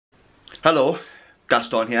Hello,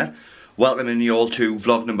 Gaston here. Welcoming you all to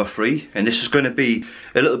vlog number 3, and this is going to be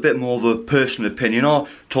a little bit more of a personal opinion, or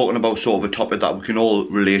talking about sort of a topic that we can all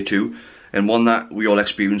relate to, and one that we all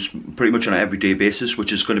experience pretty much on an everyday basis,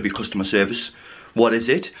 which is going to be customer service. What is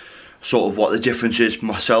it? Sort of what the difference is,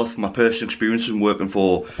 myself, my personal experiences in working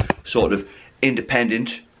for sort of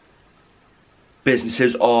independent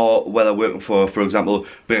businesses, or whether working for example,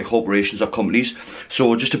 bigger corporations or companies.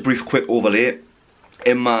 So just a brief quick overlay.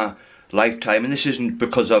 In my lifetime, and this isn't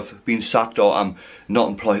because I've been sacked or I'm not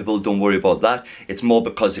employable, don't worry about that. It's more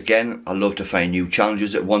because, again, I love to find new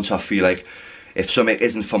challenges. At once I feel like if something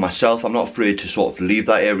isn't for myself, I'm not afraid to sort of leave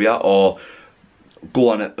that area or go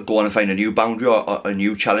on and find a new boundary or a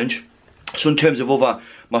new challenge. So in terms of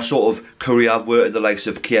my sort of career, I've worked at the likes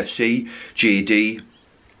of KFC, JD,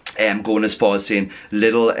 going as far as saying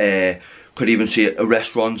Little, could even say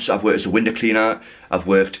restaurants. I've worked as a window cleaner, I've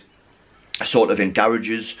worked sort of in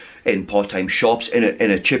garages, in part-time shops, in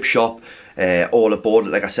a chip shop, all aboard.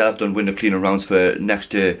 Like I said, I've done window cleaning rounds for next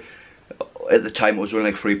to, at the time it was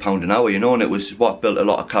only like £3 an hour, you know, and it was what built a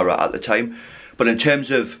lot of character at the time. But in terms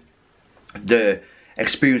of the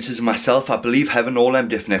experiences of myself, I believe having all them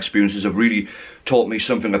different experiences have really taught me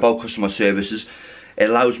something about customer services. It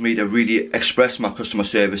allows me to really express my customer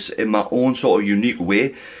service in my own sort of unique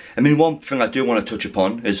way. I mean, one thing I do want to touch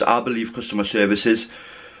upon is I believe customer service is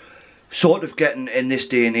sort of getting, in this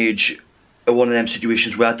day and age, one of them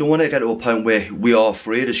situations where I don't want to get to a point where we are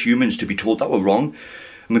afraid as humans to be told that we're wrong.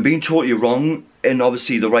 I mean, being told you're wrong in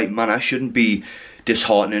obviously the right manner shouldn't be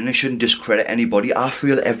disheartening. It shouldn't discredit anybody. I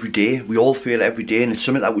feel it every day. We all feel it every day, and it's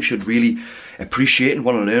something that we should really appreciate and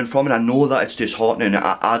want to learn from. And I know that it's disheartening.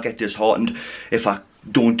 I get disheartened if I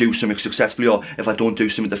don't do something successfully, or if I don't do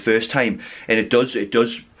something the first time. And it does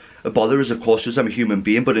bother us, of course, as I'm a human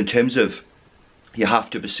being. But in terms of, you have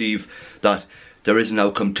to perceive that there is an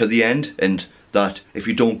outcome to the end, and that if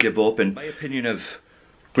you don't give up, and my opinion of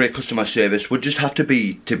great customer service would just have to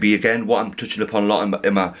be again, what I'm touching upon a lot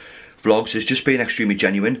in my vlogs, is just being extremely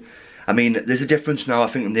genuine. I mean, there's a difference now, I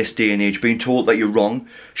think, in this day and age. Being told that you're wrong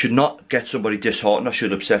should not get somebody disheartened or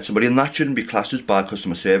should upset somebody, and that shouldn't be classed as bad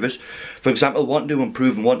customer service. For example, wanting to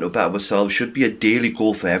improve and wanting to better ourselves should be a daily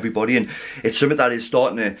goal for everybody, and it's something that is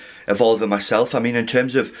starting to evolve in myself. I mean, in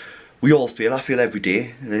terms of, we all feel, I feel every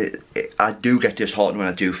day. I do get disheartened when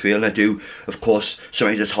I do fail, and I do, of course,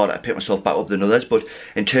 sometimes it's harder to pick myself back up than others, but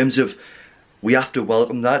in terms of, we have to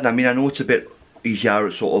welcome that. And I mean, I know it's a bit easier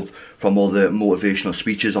sort of from all the motivational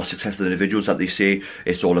speeches or successful individuals that they say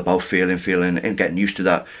it's all about failing and getting used to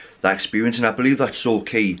that experience, and I believe that's so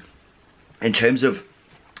key. In terms of,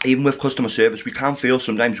 even with customer service, we can fail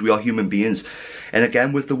sometimes, we are human beings. And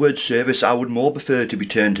again, with the word service, I would more prefer to be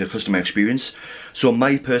turned to customer experience. So in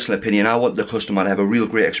my personal opinion, I want the customer to have a real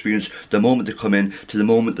great experience the moment they come in to the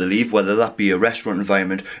moment they leave, whether that be a restaurant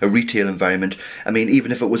environment, a retail environment. I mean,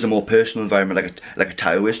 even if it was a more personal environment, like a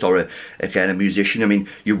tattooist or again a musician, I mean,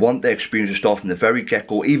 you want the experience to start from the very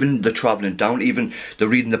get-go, even the travelling down, even the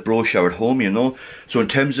reading the brochure at home, you know. So in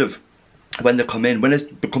terms of when they come in, when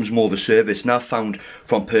it becomes more of a service, and I've found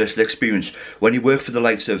from personal experience, when you work for the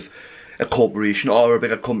likes of a corporation or a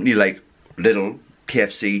bigger company like Little,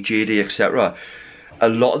 KFC, JD, etc., a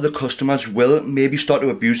lot of the customers will maybe start to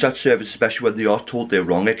abuse that service, especially when they are told they're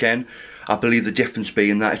wrong. Again, I believe the difference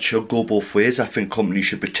being that it should go both ways. I think companies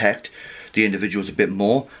should protect the individuals a bit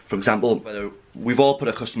more. For example, whether we've all put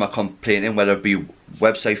a customer complaint in, whether it be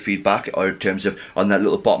website feedback or in terms of on that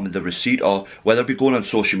little bottom of the receipt, or whether it be going on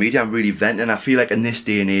social media and really venting. I feel like in this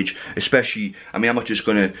day and age, especially, I mean, I'm not just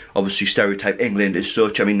going to obviously stereotype England as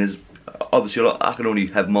such. I mean, there's obviously a lot, I can only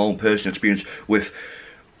have my own personal experience with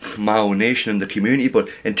my own nation and the community, but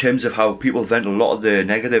in terms of how people vent a lot of their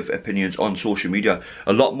negative opinions on social media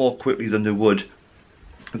a lot more quickly than they would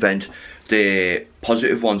vent the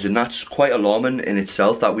positive ones, and that's quite alarming in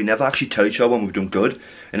itself, that we never actually tell each other when we've done good,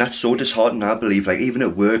 and that's so disheartening. I believe, like, even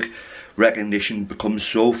at work, recognition becomes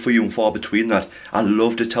so few and far between that I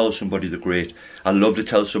love to tell somebody they're great. I love to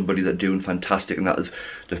tell somebody they're doing fantastic and that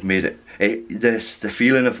they've made it. The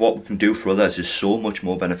feeling of what we can do for others is so much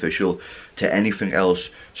more beneficial to anything else.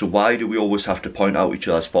 So why do we always have to point out each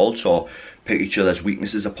other's faults or pick each other's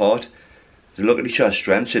weaknesses apart? To look at each other's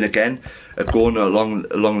strengths. And again, going along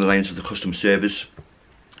the lines of the customer service,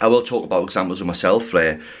 I will talk about examples of myself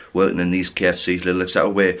working in these KFCs, Little, etc.,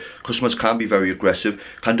 where customers can be very aggressive,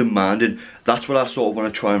 can demand, and that's what I sort of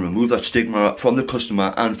want to try and remove, that stigma from the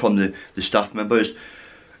customer and from the staff members.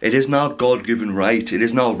 It is now God-given right, it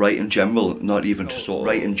is now right in general, not even to sort of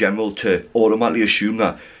right in general, to automatically assume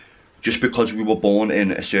that just because we were born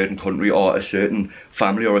in a certain country or a certain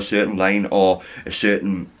family or a certain line or a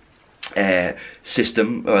certain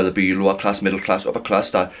system, whether it be lower class, middle class, upper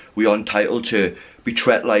class, that we are entitled to be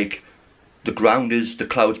treated like the ground is the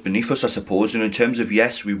clouds beneath us, I suppose. And in terms of,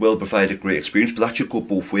 yes, we will provide a great experience, but that should go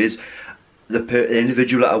both ways. The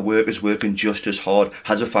individual at work is working just as hard,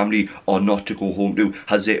 has a family or not to go home to,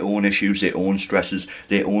 has their own issues, their own stresses,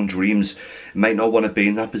 their own dreams, might not want to be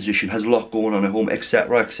in that position, has a lot going on at home,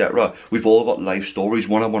 etc, etc. We've all got life stories,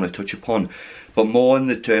 one I want to touch upon, but more in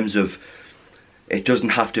the terms of, it doesn't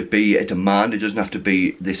have to be a demand, it doesn't have to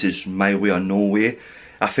be this is my way or no way.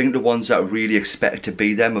 I think the ones that really expect to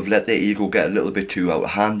be them have let their ego get a little bit too out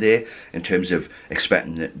of hand there, in terms of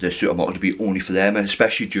expecting the supermarket to be only for them, and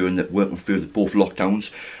especially during the working through both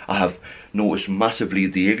lockdowns. I have noticed massively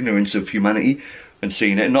the ignorance of humanity and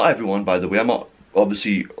seeing it. Not everyone, by the way, I'm not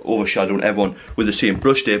obviously overshadowing everyone with the same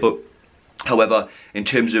brush there, but however, in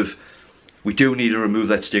terms of, we do need to remove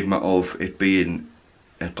that stigma of it being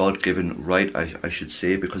a God-given right, I should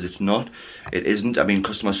say, because it's not. It isn't. I mean,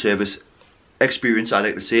 customer service experience, I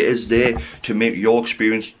like to say, is there to make your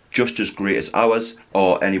experience just as great as ours,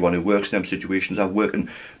 or anyone who works in them situations. I've worked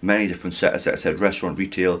in many different sectors, like I said, restaurant,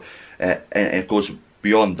 retail, and it goes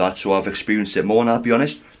beyond that, so I've experienced it more. And I'll be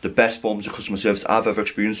honest, the best forms of customer service I've ever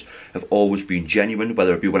experienced have always been genuine,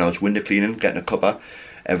 whether it be when I was window cleaning, getting a cuppa.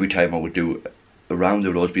 Every time I would do around,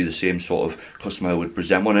 there would always be the same sort of customer who would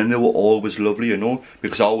present one, and they were always lovely, you know,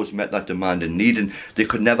 because I always met that demand and need, and they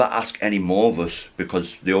could never ask any more of us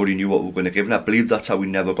because they already knew what we were going to give. And I believe that's how we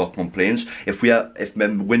never got complaints. If my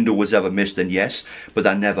window was ever missed, then yes, but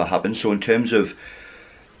that never happened. So in terms of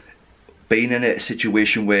being in a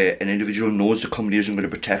situation where an individual knows the company isn't going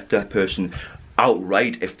to protect that person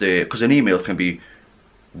outright, because an email can be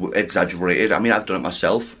exaggerated. I mean, I've done it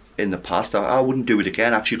myself in the past. I wouldn't do it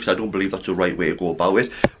again, actually, because I don't believe that's the right way to go about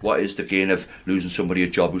it. What is the gain of losing somebody a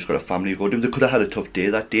job who's got a family to go to? They could have had a tough day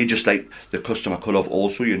that day, just like the customer could have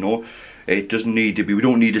also, you know. It doesn't need to be, we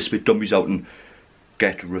don't need to spit dummies out and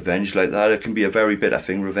get revenge like that. It can be a very bitter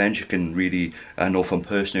thing, revenge. It can really, I know from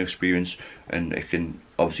personal experience, and it can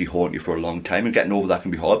obviously haunt you for a long time, and getting over that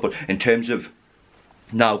can be hard. But in terms of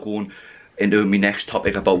now going into my next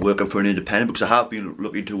topic about working for an independent, because I have been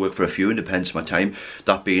looking to work for a few independents in my time,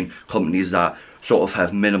 that being companies that sort of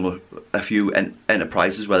have a few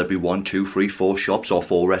enterprises, whether it be 1, 2, 3, 4 shops or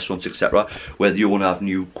 4 restaurants, etc., where the owner I've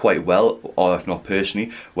knew quite well, or if not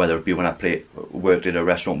personally, whether it be when I worked in a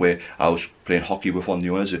restaurant where I was playing hockey with one of the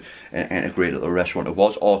owners, and a great little restaurant it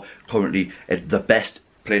was, or currently the best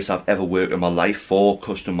place I've ever worked in my life for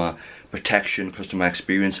customer protection, customer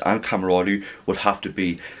experience and camaraderie would have to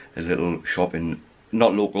be a little shop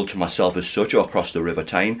not local to myself as such, or across the River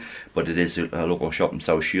Tyne, but it is a local shop in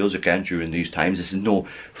South Shields. Again, during these times, this is no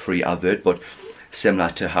free advert, but similar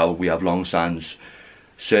to how we have Long Sands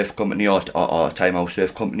Surf Company, or Time Out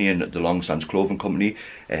Surf Company, and the Long Sands Clothing Company,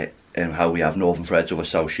 and how we have Northern Threads over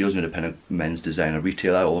South Shields, an independent men's designer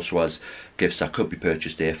retailer, also has gifts that could be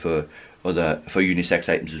purchased there for unisex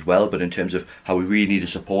items as well. But in terms of how we really need to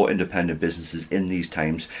support independent businesses in these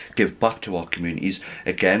times, give back to our communities,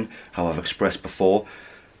 again, how I've expressed before,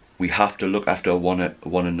 we have to look after one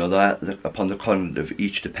another. Upon the conduct of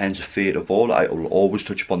each depends the fate of all. I will always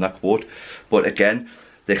touch upon that quote. But again,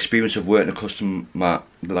 the experience of working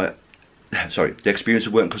the experience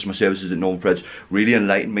of working customer services at Northern Threads really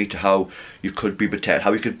enlightened me to how you could be protected,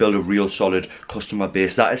 how you could build a real solid customer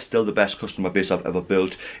base. That is still the best customer base I've ever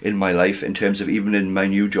built in my life, in terms of even in my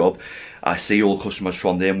new job. I see all customers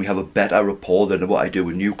from there, and we have a better rapport than what I do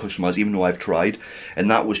with new customers, even though I've tried. And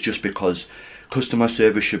that was just because customer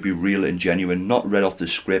service should be real and genuine, not read off the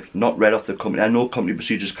script, not read off the company. I know company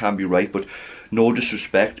procedures can be right, but no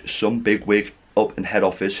disrespect, some bigwig up in head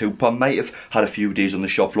office who might have had a few days on the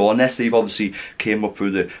shop floor, unless they've obviously came up through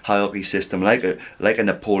the hierarchy system like a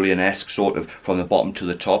Napoleon-esque sort of from the bottom to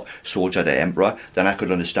the top, soldier to emperor, then I could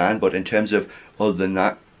understand. But in terms of other than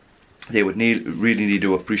that, they would really need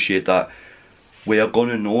to appreciate that we are going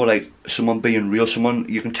to know, like, someone being real, someone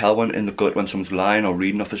you can tell when in the gut when someone's lying or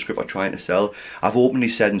reading off a script or trying to sell. I've openly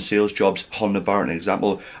said in sales jobs, Honda Barrett an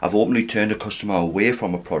example, I've openly turned a customer away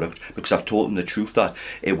from a product because I've told them the truth, that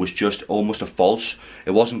it was just almost a false,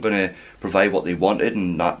 it wasn't going to provide what they wanted,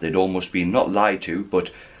 and that they'd almost been not lied to but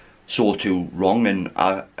sold to wrong. And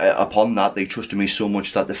upon that, they trusted me so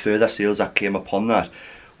much that the further sales that came upon that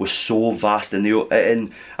was so vast.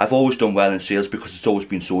 And I've always done well in sales because it's always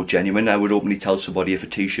been so genuine. I would openly tell somebody if a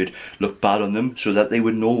t-shirt looked bad on them, so that they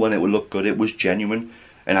would know when it would look good, it was genuine.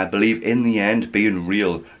 And I believe in the end, being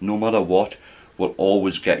real, no matter what, will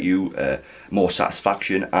always get you more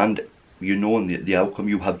satisfaction, and you know in the outcome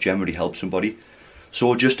you have generally helped somebody.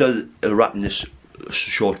 So just wrapping this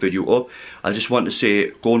short video up. I just want to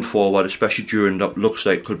say, going forward, especially during that looks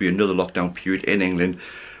like could be another lockdown period in England,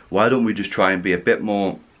 why don't we just try and be a bit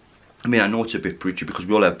more, I mean, I know it's a bit preachy because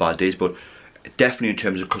we all have bad days, but definitely in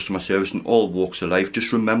terms of customer service in all walks of life,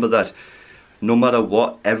 just remember that no matter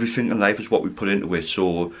what, everything in life is what we put into it.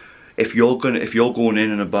 So if you're going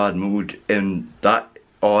in a bad mood and that,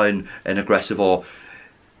 or in an aggressive or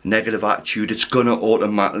negative attitude, it's gonna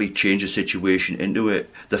automatically change the situation into it.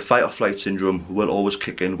 The fight or flight syndrome will always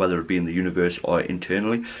kick in, whether it be in the universe or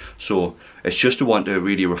internally. So it's just a one to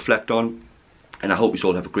really reflect on, and I hope you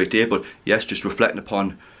all have a great day. But yes, just reflecting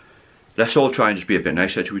upon, let's all try and just be a bit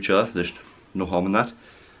nicer to each other. There's no harm in that,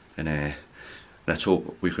 and let's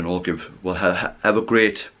hope we can all have a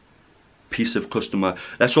great piece of customer.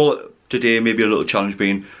 Let's all today, maybe a little challenge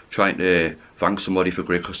being trying to thank somebody for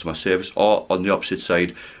great customer service, or on the opposite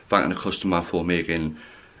side, thanking a customer for making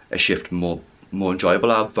a shift more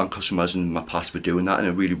enjoyable. I've thanked customers in my past for doing that, and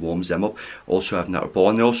it really warms them up. Also having that rapport,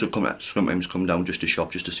 and they also sometimes come down just to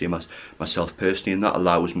shop, just to see myself personally, and that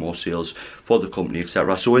allows more sales for the company,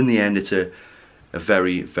 etc. So in the end, it's a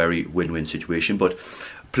very, very win-win situation. But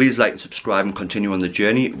please like and subscribe and continue on the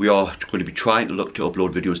journey. We are going to be trying to look to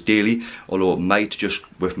upload videos daily, although it might, just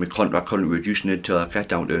with my contract currently reducing it till I get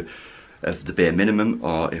down to the bare minimum,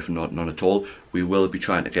 or if not none at all. We will be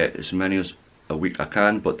trying to get as many as a week I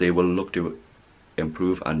can, but they will look to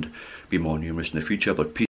improve and be more numerous in the future. But